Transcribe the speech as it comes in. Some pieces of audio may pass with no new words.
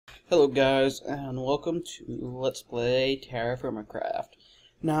Hello guys, and welcome to Let's Play TerrafirmaCraft.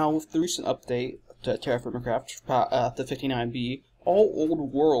 Now, with the recent update to TerrafirmaCraft, the 59B, all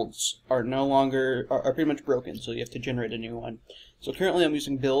old worlds are no longer, are pretty much broken, so you have to generate a new one. So currently I'm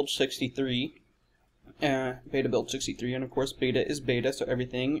using build 63, beta build 63, and of course beta is beta, so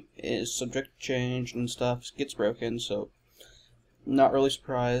everything is subject to change and stuff gets broken, so not really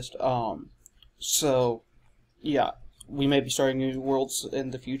surprised. So, yeah. We may be starting new worlds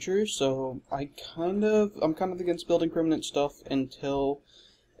in the future, so I'm kind of against building permanent stuff until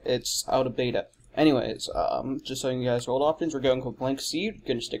it's out of beta. Anyways, just so you guys rolled options, we're going with blank seed,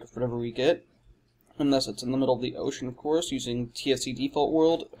 gonna stick with whatever we get, unless it's in the middle of the ocean, of course, using TSC default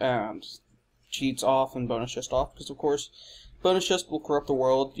world, and cheats off and bonus chest off, because of course, bonus chest will corrupt the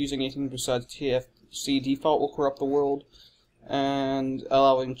world, using anything besides TSC default will corrupt the world, and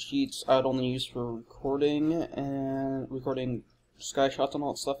allowing cheats I'd only use for recording sky shots and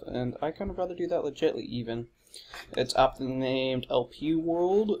all that stuff, and I kind of rather do that legitly even. It's aptly named LP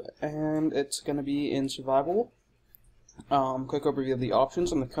World, and it's going to be in survival. Quick overview of the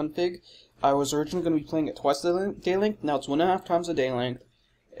options and the config. I was originally going to be playing at twice the day length, now it's 1.5 times the day length,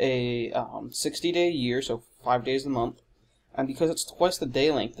 a 60-day year, so 5 days a month. And because it's twice the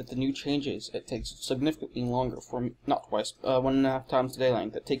day length that the new changes, it takes significantly longer for me, not twice, 1.5 times the day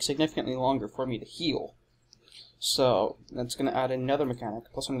length, it takes significantly longer for me to heal. So, that's going to add another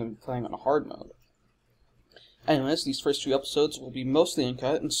mechanic, plus I'm going to be playing on a hard mode. Anyways, these first 2 episodes will be mostly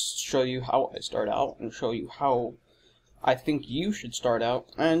uncut, and show you how I start out, and show you how I think you should start out,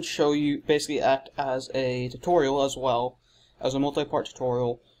 and show you, basically act as a tutorial as well, as a multi-part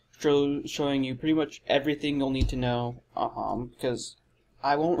tutorial, showing you pretty much everything you'll need to know, because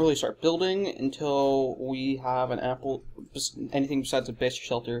I won't really start building until we have an ample, anything besides a base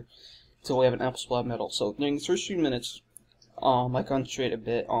shelter, until we have an ample supply of metal. So during the first few minutes, I concentrate a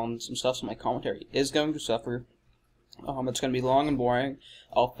bit on some stuff, so my commentary is going to suffer. It's going to be long and boring.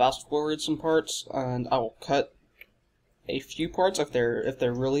 I'll fast forward some parts, and I will cut a few parts if they're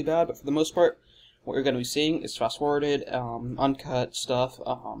really bad, but for the most part, what you're going to be seeing is fast-forwarded, uncut stuff,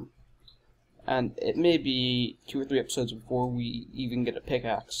 and it may be 2 or 3 episodes before we even get a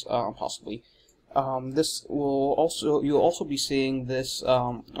pickaxe, possibly. You'll also be seeing this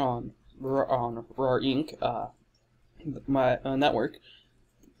on Raw Ink, my network,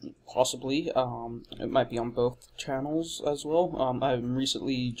 possibly. It might be on both channels as well. I've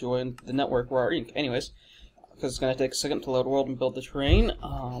recently joined the network Raw Ink. Anyways, because it's going to take a second to load world and build the terrain,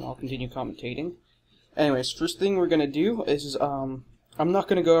 I'll continue commentating. Anyways, first thing we're going to do is, I'm not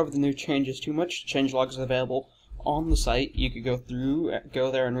going to go over the new changes too much. Changelog is available on the site. You could go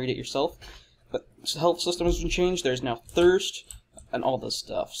there and read it yourself. But the health system has been changed. There's now thirst and all this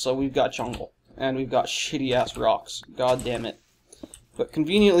stuff. So we've got jungle. And we've got shitty-ass rocks. God damn it. But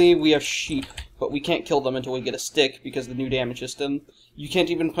conveniently, we have sheep. But we can't kill them until we get a stick because of the new damage system. You can't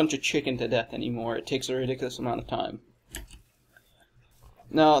even punch a chicken to death anymore. It takes a ridiculous amount of time.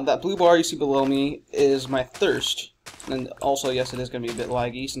 Now, that blue bar you see below me is my thirst. And also, yes, it is going to be a bit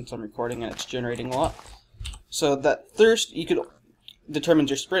laggy since I'm recording and it's generating a lot. So that thirst, you could determine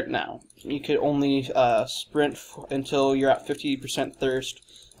your sprint now. You could only sprint until you're at 50% thirst.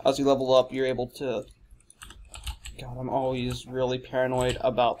 As you level up, you're able to... God, I'm always really paranoid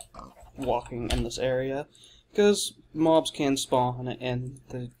about walking in this area, because mobs can spawn in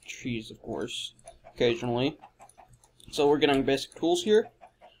the trees, of course, occasionally. So we're getting basic tools here.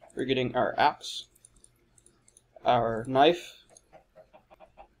 We're getting our axe, our knife,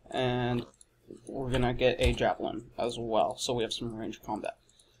 and we're gonna get a javelin as well, so we have some ranged combat.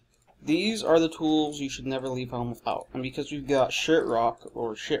 These are the tools you should never leave home without, and because we've got shit rock,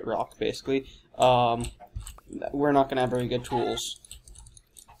 basically, we're not gonna have very good tools.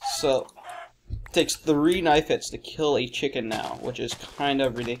 So, it takes 3 knife hits to kill a chicken now, which is kind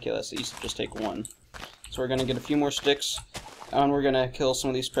of ridiculous. It used to just take 1. So we're gonna get a few more sticks, and we're gonna kill some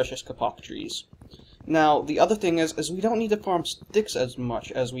of these precious kapok trees. Now, the other thing is we don't need to farm sticks as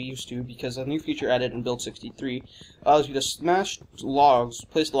much as we used to, because a new feature added in build 63 allows you to smash logs,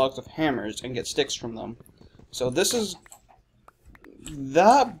 place logs with hammers, and get sticks from them. So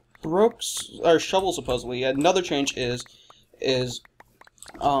that broke our shovel supposedly. Another change is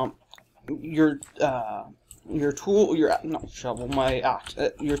your tools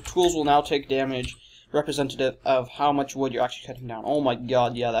will now take damage representative of how much wood you're actually cutting down. Oh my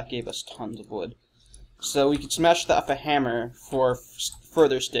god, yeah, that gave us tons of wood. So we could smash that with a hammer for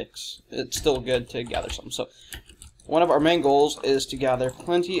further sticks. It's still good to gather some. So one of our main goals is to gather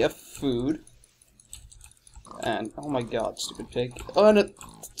plenty of food. And, oh my god, stupid pig. Oh, and the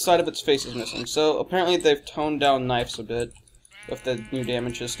side of its face is missing. So apparently they've toned down knives a bit. with the new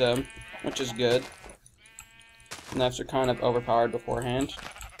damage system, which is good. Knives are kind of overpowered beforehand.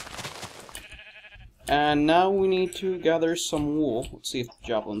 And now we need to gather some wool. Let's see if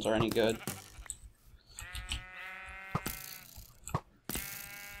javelins are any good.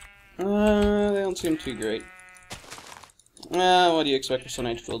 They don't seem too great. What do you expect for Stone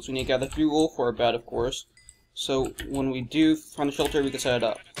Age fields? We need to gather 3 wool for our bed, of course. So when we do find a shelter, we can set it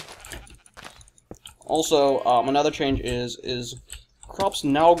up. Also, another change is crops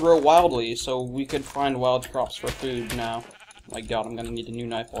now grow wildly, so we could find wild crops for food now. Oh my god, I'm gonna need a new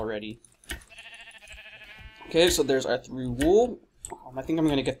knife already. Okay, so there's our 3 wool. I think I'm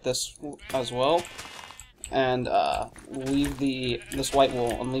gonna get this as well. And leave this white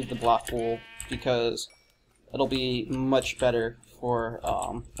wool and leave the black wool because it'll be much better for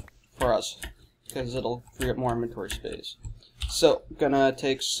us because it'll free up more inventory space. So gonna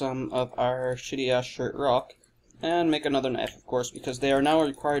take some of our shitty ass shirt rock and make another knife, of course, because they are now a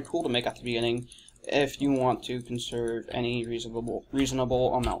required tool to make at the beginning if you want to conserve any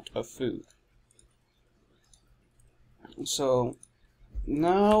reasonable amount of food. So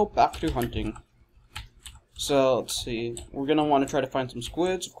now back to hunting. So, let's see, we're going to want to try to find some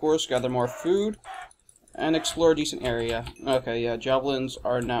squids, of course, gather more food, and explore a decent area. Okay, yeah, javelins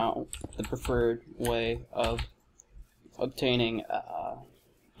are now the preferred way of obtaining,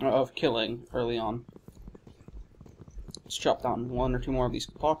 of killing early on. Let's chop down 1 or 2 more of these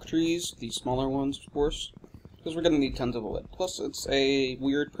kapok trees, these smaller ones, of course, because we're going to need tons of wood. Plus, it's a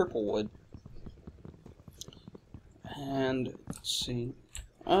weird purple wood. And, let's see,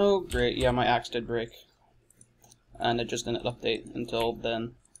 oh, great, yeah, my axe did break. And it just didn't update until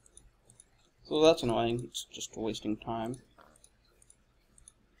then. So that's annoying, it's just wasting time.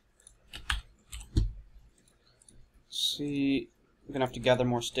 Let's see, I'm gonna have to gather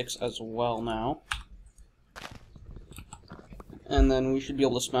more sticks as well now. And then we should be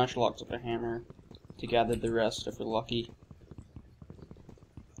able to smash logs with a hammer to gather the rest if we're lucky.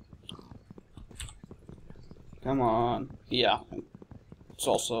 Come on. Yeah, it's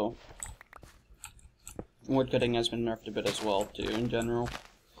also... wood cutting has been nerfed a bit as well, too, in general.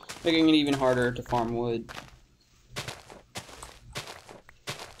 Making it even harder to farm wood.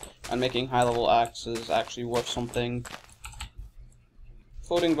 And making high-level axes actually worth something.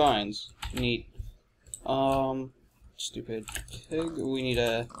 Floating vines. Neat. Stupid pig. We need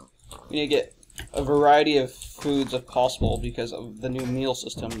to get a variety of foods if possible because of the new meal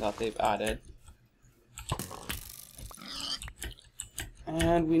system that they've added.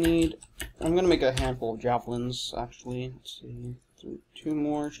 And we need... I'm gonna make a handful of javelins, actually. Let's see, 2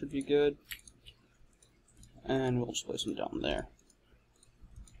 more should be good. And we'll just place them down there.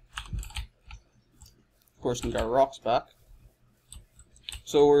 Of course, we got our rocks back.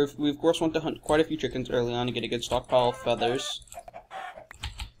 So we of course want to hunt quite a few chickens early on to get a good stockpile of feathers.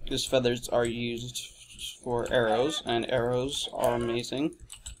 Because feathers are used for arrows, and arrows are amazing.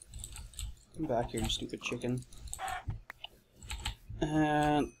 Come back here, you stupid chicken.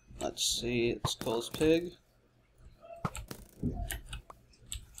 And... let's see, let's kill this pig.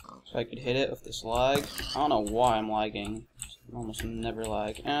 So I could hit it with this lag. I don't know why I'm lagging. I almost never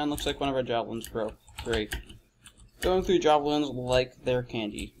lag. And looks like one of our javelins broke. Great. Going through javelins like they're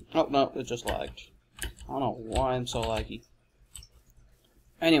candy. Oh, no, it just lagged. I don't know why I'm so laggy.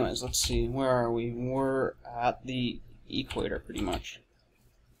 Anyways, let's see, where are we? We're at the equator, pretty much.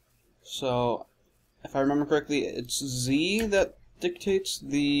 So, if I remember correctly, it's Z that dictates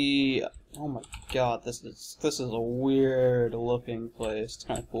the... oh my god, this is a weird looking place. It's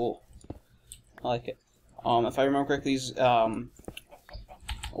kind of cool. I like it. If I remember correctly, it's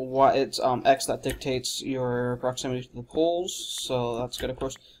X that dictates your proximity to the poles, so that's good, of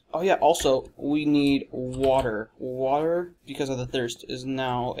course. Oh yeah, also, we need water. Water, because of the thirst, is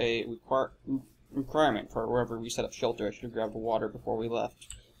now a requirement for wherever we set up shelter. I should have grabbed water before we left.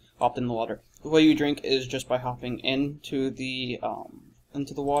 Hopped in the water. The way you drink is just by hopping into the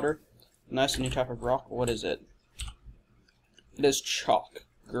water. Nice new type of rock. What is it? It is chalk.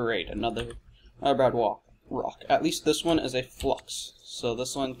 Great, another bad rock. At least this one is a flux, so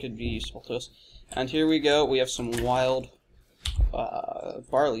this one could be useful to us. And here we go. We have some wild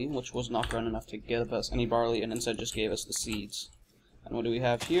barley, which was not grown enough to give us any barley, and instead just gave us the seeds. And what do we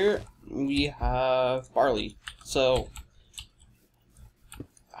have here? We have barley. So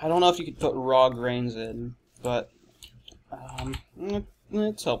I don't know if you could put raw grains in, but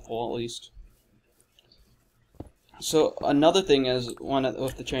it's helpful at least. So another thing is,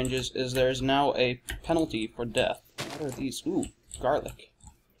 with the changes, is there's now a penalty for death. What are these? Ooh, garlic.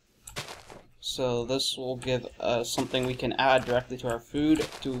 So this will give us something we can add directly to our food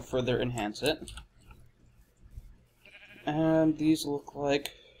to further enhance it. And these look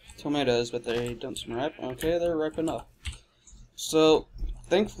like tomatoes, but they don't seem ripe. Okay, they're ripe enough. So,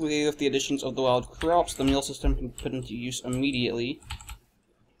 thankfully, with the additions of the wild crops, the meal system can be put into use immediately.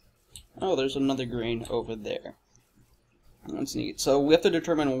 Oh, there's another grain over there. That's neat. So we have to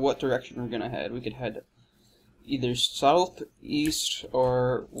determine what direction we're going to head. We could head either south, east,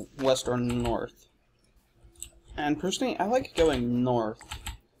 or west or north. And personally, I like going north.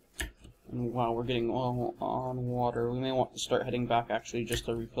 And wow, we're getting low on water. We may want to start heading back actually just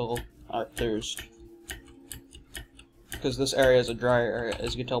to refill our thirst. Because this area is a dry area,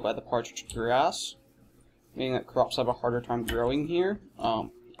 as you can tell by the parched grass. Meaning that crops have a harder time growing here.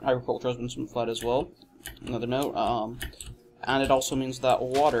 Agriculture has been some flood as well. Another note. And it also means that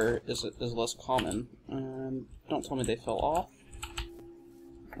water is less common. And don't tell me they fell off.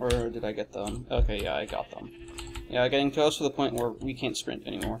 Or did I get them? Okay, yeah, I got them. Yeah, getting close to the point where we can't sprint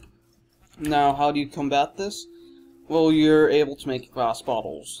anymore. Now, how do you combat this? Well, you're able to make glass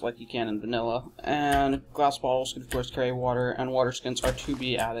bottles, like you can in vanilla. And glass bottles can, of course, carry water, and water skins are to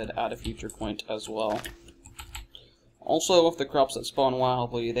be added at a future point as well. Also, with the crops that spawn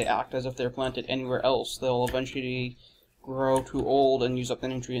wildly, they act as if they're planted anywhere else. They'll eventually grow too old and use up the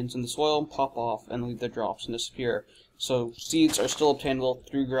nutrients in the soil, pop off, and leave their drops and disappear. So seeds are still obtainable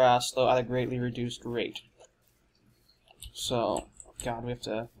through grass, though at a greatly reduced rate. So, God, we have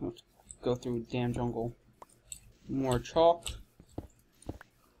to go through a damn jungle. More chalk.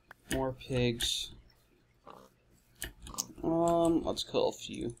 More pigs. Let's kill a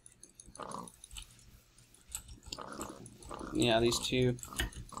few. Yeah, these two.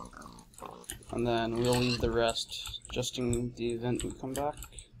 And then we'll leave the rest just in the event we come back.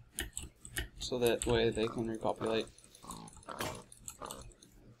 So that way they can repopulate.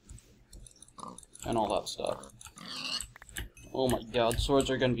 And all that stuff. Oh my god, swords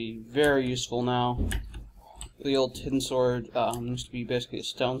are going to be very useful now. The old tin sword used to be basically a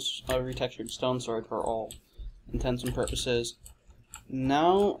retextured stone sword for all intents and purposes.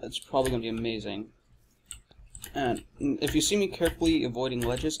 Now it's probably going to be amazing. And if you see me carefully avoiding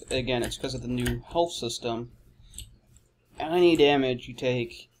ledges, again, it's because of the new health system. Any damage you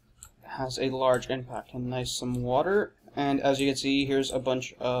take has a large impact. And nice some water, and as you can see, here's a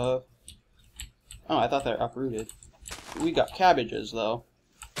bunch of... Oh, I thought they're uprooted. We got cabbages, though,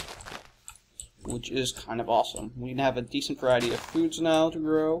 which is kind of awesome. We have a decent variety of foods now to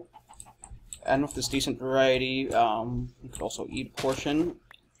grow, and with this decent variety, we could also eat a portion.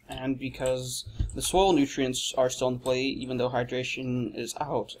 And because the soil nutrients are still in play, even though hydration is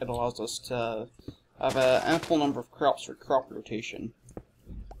out, it allows us to have an ample number of crops for crop rotation.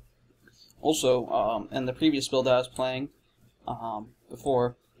 Also, in the previous build I was playing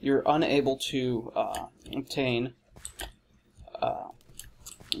before, you're unable to obtain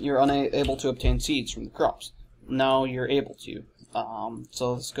seeds from the crops. Now you're able to.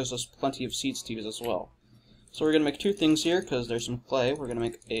 So this gives us plenty of seeds to use as well. So we're going to make two things here, because there's some clay. We're going to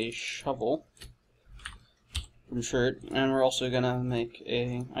make a shovel from shirt, and we're also going to make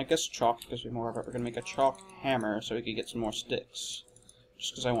a, I guess chalk, because we have more of it. We're going to make a chalk hammer so we can get some more sticks.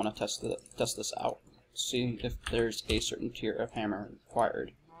 Just because I want to test this out. See if there's a certain tier of hammer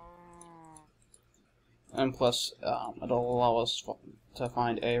required. And plus, it'll allow us to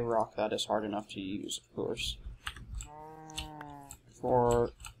find a rock that is hard enough to use, of course,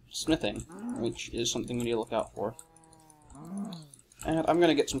 for smithing, which is something we need to look out for. And I'm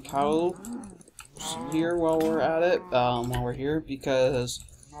gonna get some cow here while we're at it, while we're here, because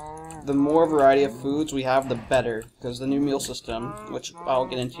the more variety of foods we have, the better. Because the new meal system, which I'll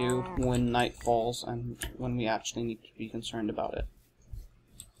get into when night falls and when we actually need to be concerned about it.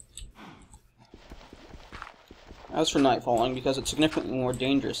 As for night falling, because it's significantly more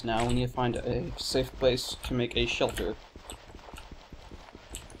dangerous now, we need to find a safe place to make a shelter.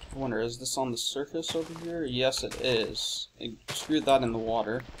 I wonder, is this on the surface over here? Yes, it is. I screwed that in the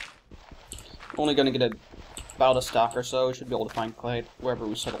water. We're only going to get about a stack or so. We should be able to find clay wherever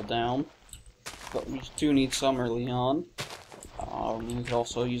we settle down. But we do need some early on. We could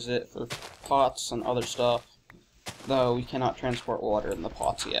also use it for pots and other stuff, though we cannot transport water in the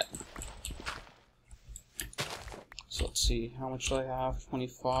pots yet. So let's see, how much do I have?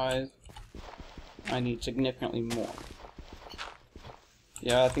 25. I need significantly more.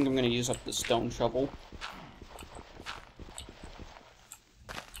 Yeah, I think I'm going to use up the stone shovel.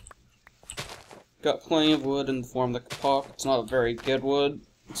 Got plenty of wood in the form of the kapok. It's not a very good wood.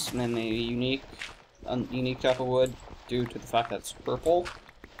 It's mainly a unique type of wood due to the fact that it's purple.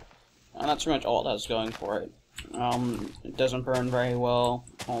 And that's pretty much all it has going for it. It doesn't burn very well,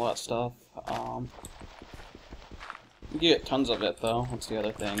 all that stuff. You get tons of it though, that's the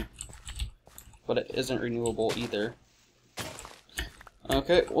other thing. But it isn't renewable either.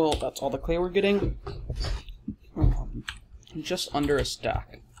 Okay, well, that's all the clay we're getting. Just under a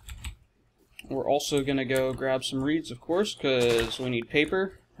stack. We're also gonna go grab some reeds, of course, because we need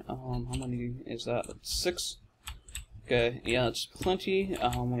paper. How many is that? That's 6. Okay, yeah, that's plenty.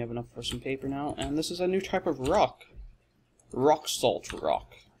 We have enough for some paper now, and this is a new type of rock. Rock salt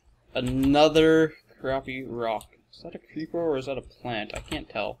rock. Another crappy rock. Is that a creeper or is that a plant? I can't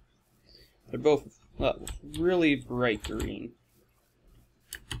tell. They're both really bright green.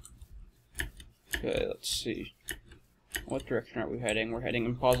 Okay, let's see. What direction are we heading? We're heading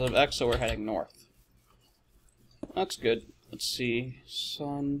in positive X, so we're heading north. That's good. Let's see.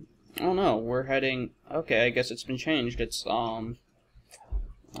 Sun. Oh no, we're heading. Okay, I guess it's been changed. It's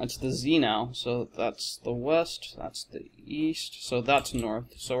the Z now. So that's the west. That's the east. So that's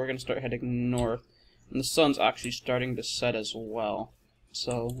north. So we're gonna start heading north, and the sun's actually starting to set as well.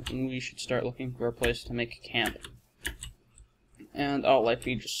 So we should start looking for a place to make camp. And I'll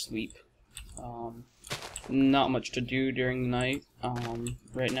likely just sleep. Not much to do during the night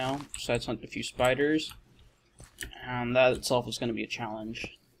right now, besides hunt a few spiders, and that itself is going to be a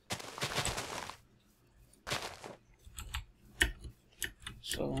challenge.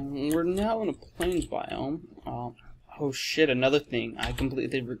 So we're now in a plains biome. Oh shit, another thing, I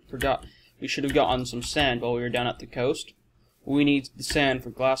completely forgot. We should have gotten some sand while we were down at the coast. We need the sand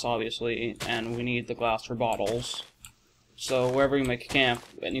for glass, obviously, and we need the glass for bottles. So wherever we make camp,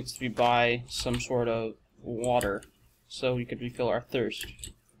 it needs to be by some sort of water, so we could refill our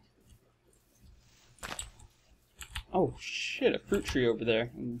thirst. Oh shit, a fruit tree over there.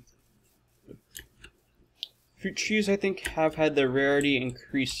 Fruit trees, I think, have had their rarity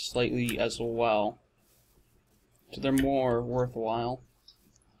increased slightly as well, so they're more worthwhile.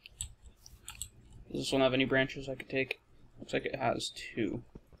 Does this one have any branches I could take? Looks like it has 2.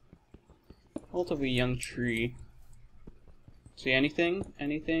 Relatively young tree. See anything?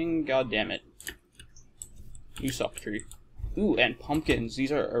 Anything? God damn it. You suck, tree. Ooh, and pumpkins.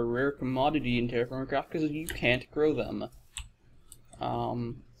 These are a rare commodity in TerrafirmaCraft because you can't grow them.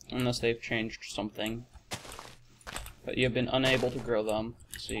 Unless they've changed something. But you've been unable to grow them.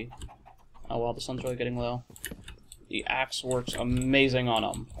 Let's see. Oh wow, the sun's really getting low. The axe works amazing on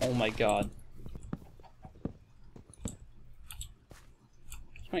them. Oh my god.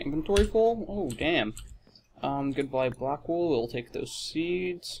 Is my inventory full? Oh, damn. Goodbye black wool, we'll take those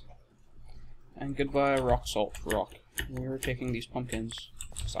seeds. And goodbye rock salt rock. We're taking these pumpkins,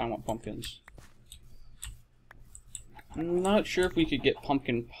 because I want pumpkins. I'm not sure if we could get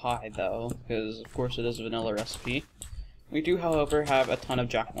pumpkin pie, though, because of course it is a vanilla recipe. We do, however, have a ton of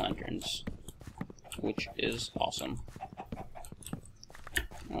jack-o'-lanterns, which is awesome.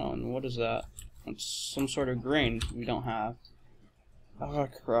 Oh, and what is that? It's some sort of grain we don't have. Oh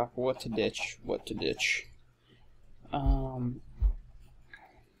crap, what to ditch, what to ditch.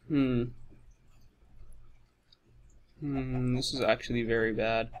 This is actually very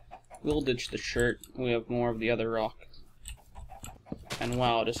bad. We'll ditch the shirt. We have more of the other rock. And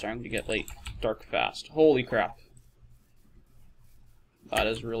wow, it is starting to get late. Dark fast. Holy crap. That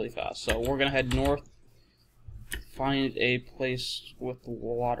is really fast. So we're gonna head north. Find a place with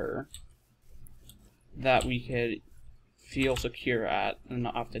water that we could feel secure at and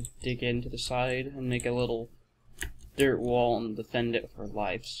not have to dig into the side and make a little dirt wall and defend it with our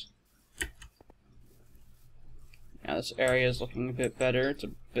lives. Now this area is looking a bit better. It's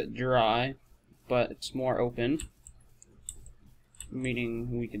a bit dry, but it's more open,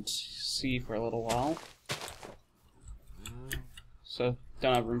 meaning we can see for a little while. So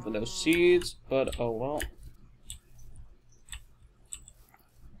don't have room for those seeds, but oh well.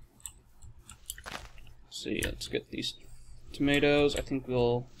 Let's see, let's get these tomatoes. I think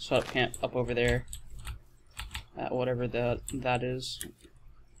we'll set up camp up over there at whatever that is.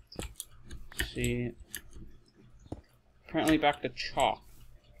 Let's see. Apparently back to chalk.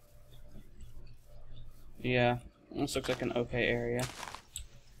 Yeah, this looks like an okay area.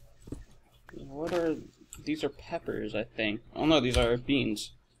 What are these? Are peppers, I think. Oh no, these are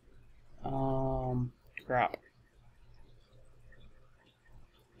beans. Crap.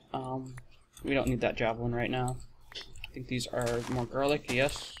 We don't need that javelin right now. I think these are more garlic,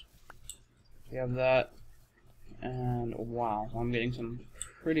 yes. We have that. And wow, I'm getting some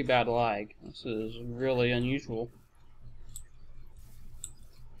pretty bad lag. This is really unusual.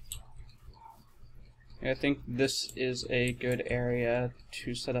 I think this is a good area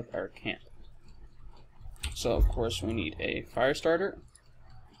to set up our camp. So of course we need a fire starter.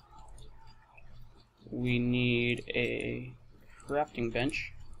 We need a crafting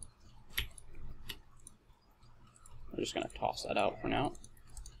bench. I'm just going to toss that out for now.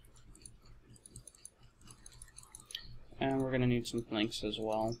 And we're gonna need some planks as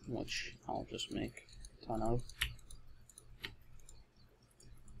well, which I'll just make a ton of.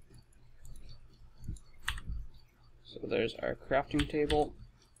 So there's our crafting table.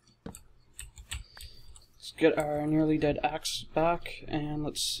 Let's get our nearly dead axe back, and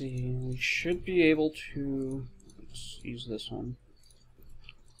let's see, we should be able to, let's use this one.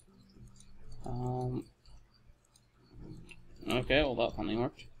 Okay, well that finally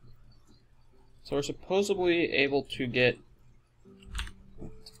worked. So we're supposedly able to get,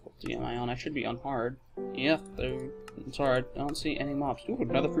 what difficulty am I on? I should be on hard. Yeah, it's hard. I don't see any mobs. Ooh,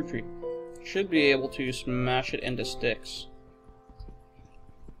 another fruit tree. Should be able to smash it into sticks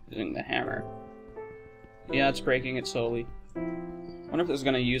using the hammer. Yeah, it's breaking it slowly. Wonder if this is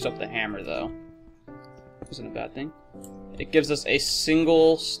gonna use up the hammer though. Isn't a bad thing. It gives us a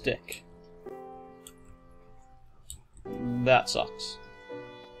single stick. That sucks.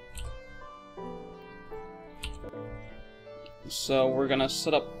 So we're gonna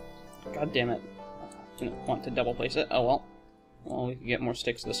set up. God damn it! Didn't want to double place it. Oh well. Well, we can get more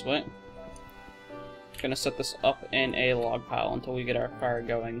sticks this way. Gonna set this up in a log pile until we get our fire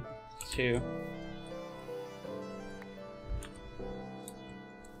going too.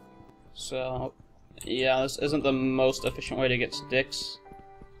 So, yeah, this isn't the most efficient way to get sticks,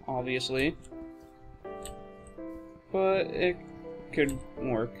 obviously, but it could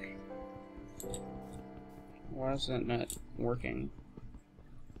work. Why isn't it working?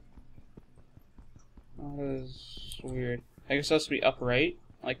 That is weird. I guess it has to be upright,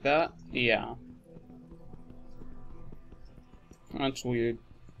 like that? Yeah. That's weird.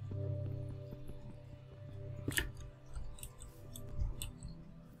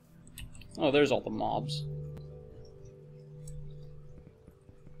 Oh, there's all the mobs.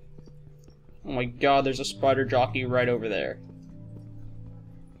 Oh my god, there's a spider jockey right over there.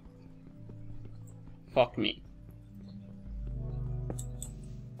 Fuck me.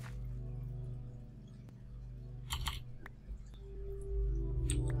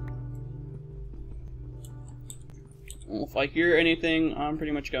 Well, if I hear anything, I'm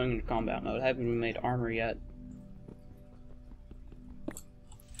pretty much going into combat mode. I haven't even made armor yet.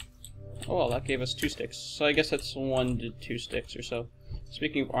 Oh, well, that gave us 2 sticks. So I guess that's 1 to 2 sticks or so.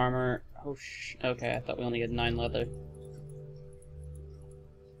 Speaking of armor, oh okay, I thought we only had 9 leather.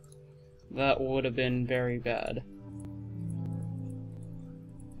 That would have been very bad.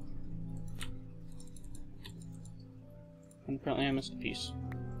 And apparently I missed a piece.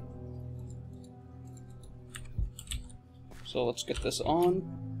 So let's get this on.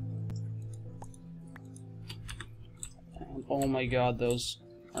 And oh my god, those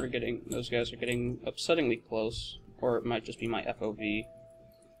guys are getting upsettingly close. Or it might just be my FOV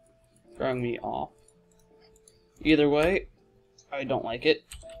throwing me off. Either way, I don't like it.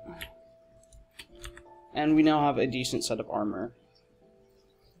 And we now have a decent set of armor.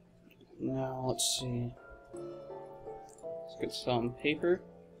 Now, let's see. Let's get some paper.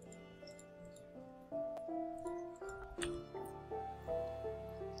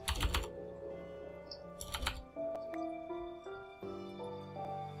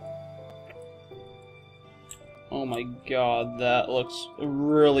 Oh my god, that looks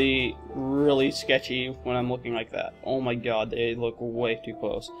really, really sketchy when I'm looking like that. Oh my god, they look way too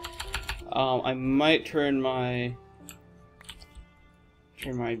close. I might turn my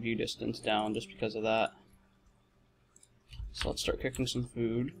view distance down just because of that. So let's start cooking some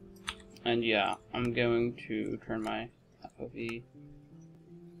food. And yeah, I'm going to turn my FOV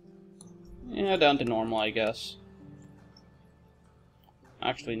down to normal, I guess.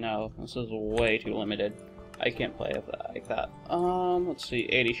 Actually, no, this is way too limited. I can't play with that like that. Let's see,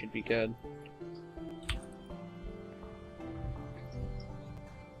 80 should be good.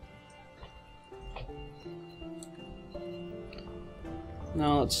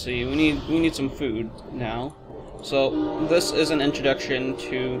 Now let's see, we need some food now. So this is an introduction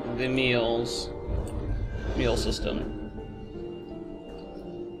to the meal system.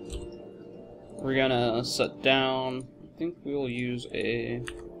 We're gonna set down. I think we will use a.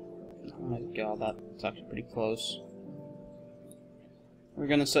 Oh my god, that's actually pretty close. We're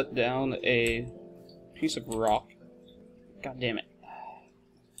gonna set down a piece of rock. God damn it.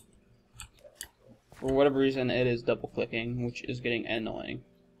 For whatever reason, it is double clicking, which is getting annoying.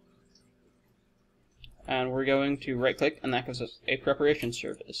 And we're going to right click, and that gives us a preparation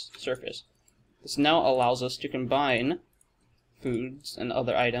surface. This now allows us to combine foods and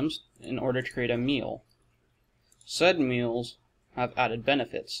other items in order to create a meal. Said meals have added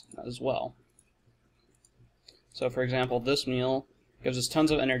benefits as well. So for example, this meal gives us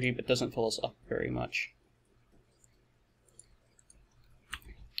tons of energy but doesn't fill us up very much.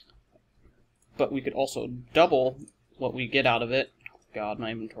 But we could also double what we get out of it. God, my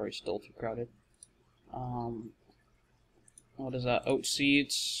inventory's still too crowded. What is that? Oat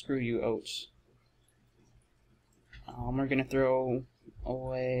seeds? Screw you, oats. We're gonna throw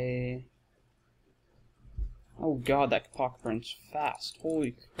away... Oh god, that clock burns fast.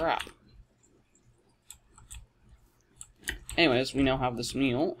 Holy crap. Anyways, we now have this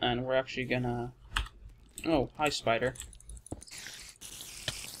meal, and we're actually gonna... Oh, hi, spider.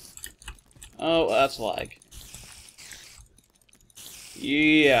 Oh, that's lag.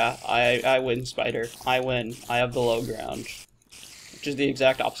 Yeah, I win, spider. I win. I have the low ground. Which is the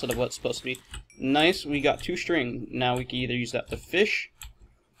exact opposite of what it's supposed to be. Nice, we got 2 string. Now we can either use that to fish,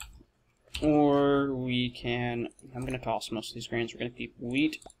 or we can... I'm going to toss most of these grains. We're going to keep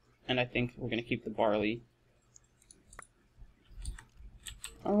wheat, and I think we're going to keep the barley.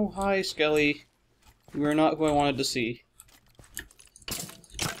 Oh, hi, Skelly. You are not who I wanted to see.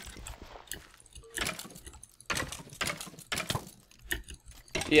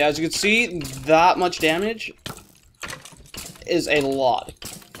 Yeah, as you can see, that much damage is a lot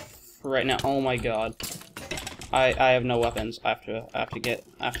right now. Oh my god. I have no weapons. I have to get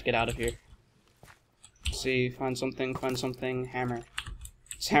out of here. Let's see, find something, hammer.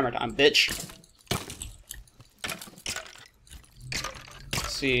 It's hammer time, bitch.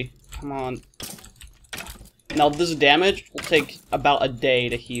 Let's see. Come on. Now this damage will take about a day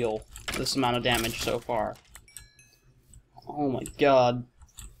to heal this amount of damage so far. Oh my god.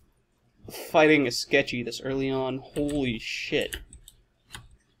 Fighting is sketchy this early on. Holy shit.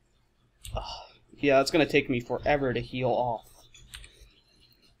 Yeah, it's gonna take me forever to heal off.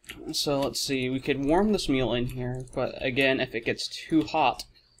 So let's see, we could warm this meal in here, but again, if it gets too hot,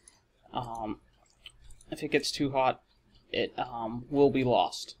 it will be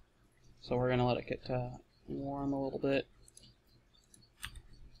lost. So we're gonna let it get warm a little bit.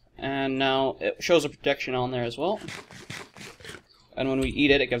 And now it shows a protection on there as well. And when we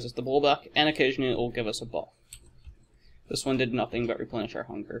eat it, it gives us the bull back, and occasionally it will give us a buff. This one did nothing but replenish our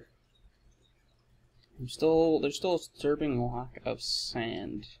hunger. There's still a disturbing lack of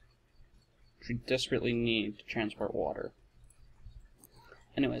sand, which we desperately need to transport water.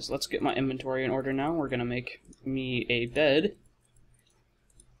 Anyways, let's get my inventory in order now. We're gonna make me a bed.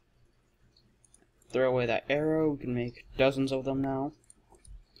 Throw away that arrow. We can make dozens of them now.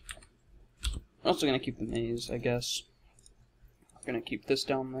 I'm also gonna keep the maze, I guess. We're gonna keep this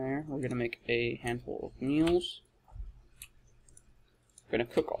down there. We're gonna make a handful of meals. We're gonna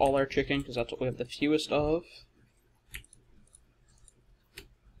cook all our chicken because that's what we have the fewest of.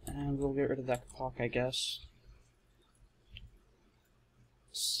 And we'll get rid of that cock, I guess.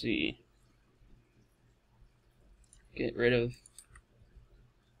 Let's see. Get rid of...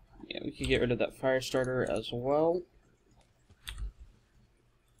 Yeah, we could get rid of that fire starter as well.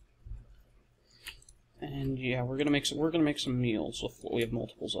 And yeah, we're gonna make some meals with what we have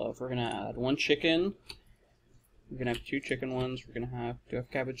multiples of. We're gonna add 1 chicken. We're gonna have 2 chicken ones. We're gonna have... Do I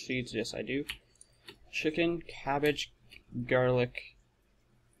have cabbage seeds? Yes, I do. Chicken, cabbage, garlic.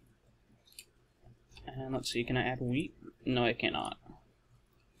 And let's see, can I add wheat? No, I cannot.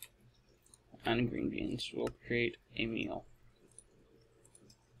 And green beans will create a meal.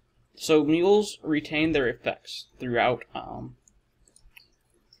 So meals retain their effects throughout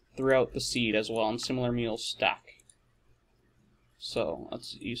the seed as well, and similar meals stack. So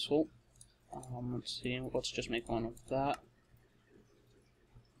that's useful. Let's see, let's just make one of that.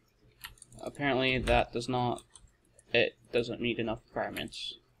 Apparently that doesn't meet enough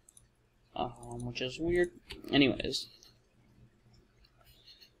requirements, which is weird. Anyways,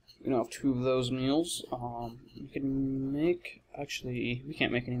 we have 2 of those meals. We can make, actually, we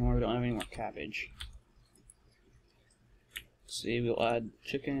can't make any more, we don't have any more cabbage. Let's see, we'll add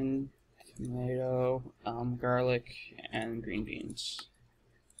chicken, tomato, garlic, and green beans.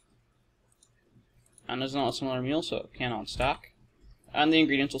 And it's not a similar meal, so it cannot stack. And the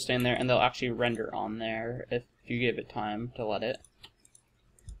ingredients will stay in there, and they'll actually render on there if you give it time to let it.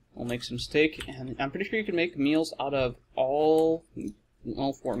 We'll make some steak, and I'm pretty sure you can make meals out of all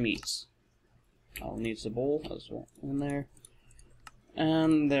 4 meats. I'll need the bowl as well in there.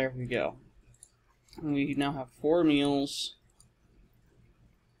 And there we go. We now have 4 meals,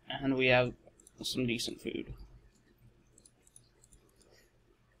 and we have some decent food.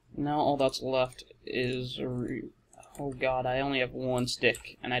 Now all that's left is... Oh god, I only have 1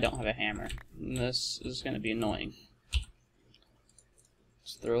 stick, and I don't have a hammer. This is going to be annoying.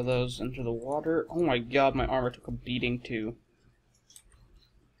 Let's throw those into the water. Oh my god, my armor took a beating too.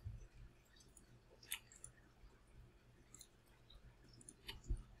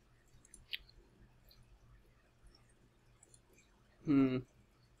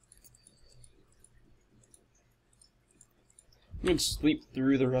 I'm going to sleep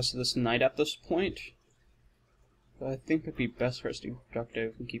through the rest of this night at this point. But I think it'd be best for us to be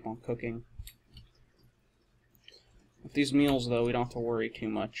productive and keep on cooking. With these meals, though, we don't have to worry too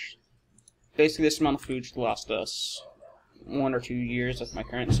much. Basically, this amount of food should last us 1 or 2 years at my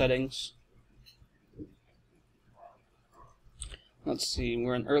current settings. Let's see,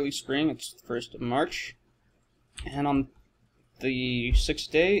 we're in early spring, it's the 1st of March. And on the 6th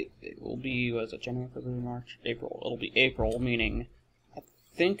day, it will be, what is it, January, February, March, April. It'll be April, meaning I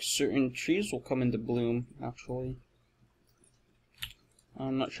think certain trees will come into bloom, actually.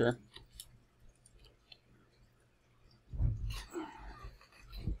 I'm not sure.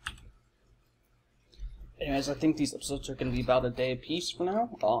 Anyways, I think these episodes are going to be about a day apiece for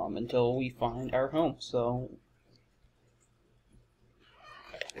now, until we find our home, so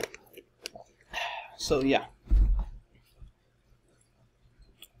yeah.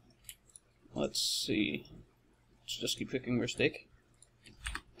 Let's see. Let's just keep cooking our steak.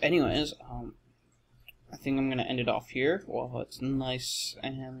 Anyways, I think I'm gonna end it off here while it's nice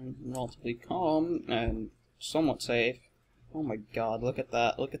and relatively calm and somewhat safe. Oh my god, look at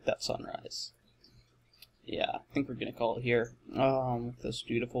that. Look at that sunrise. Yeah, I think we're gonna call it here. With this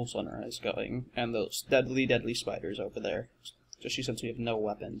beautiful sunrise going and those deadly, deadly spiders over there. Especially since we have no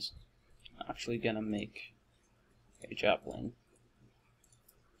weapons. I'm actually gonna make a javelin.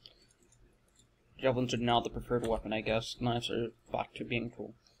 Javelins are now the preferred weapon, I guess. Knives are back to being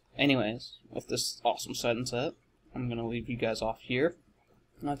cool. Anyways, with this awesome sunset, I'm gonna leave you guys off here.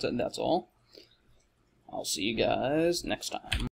 That's it, that's all. I'll see you guys next time.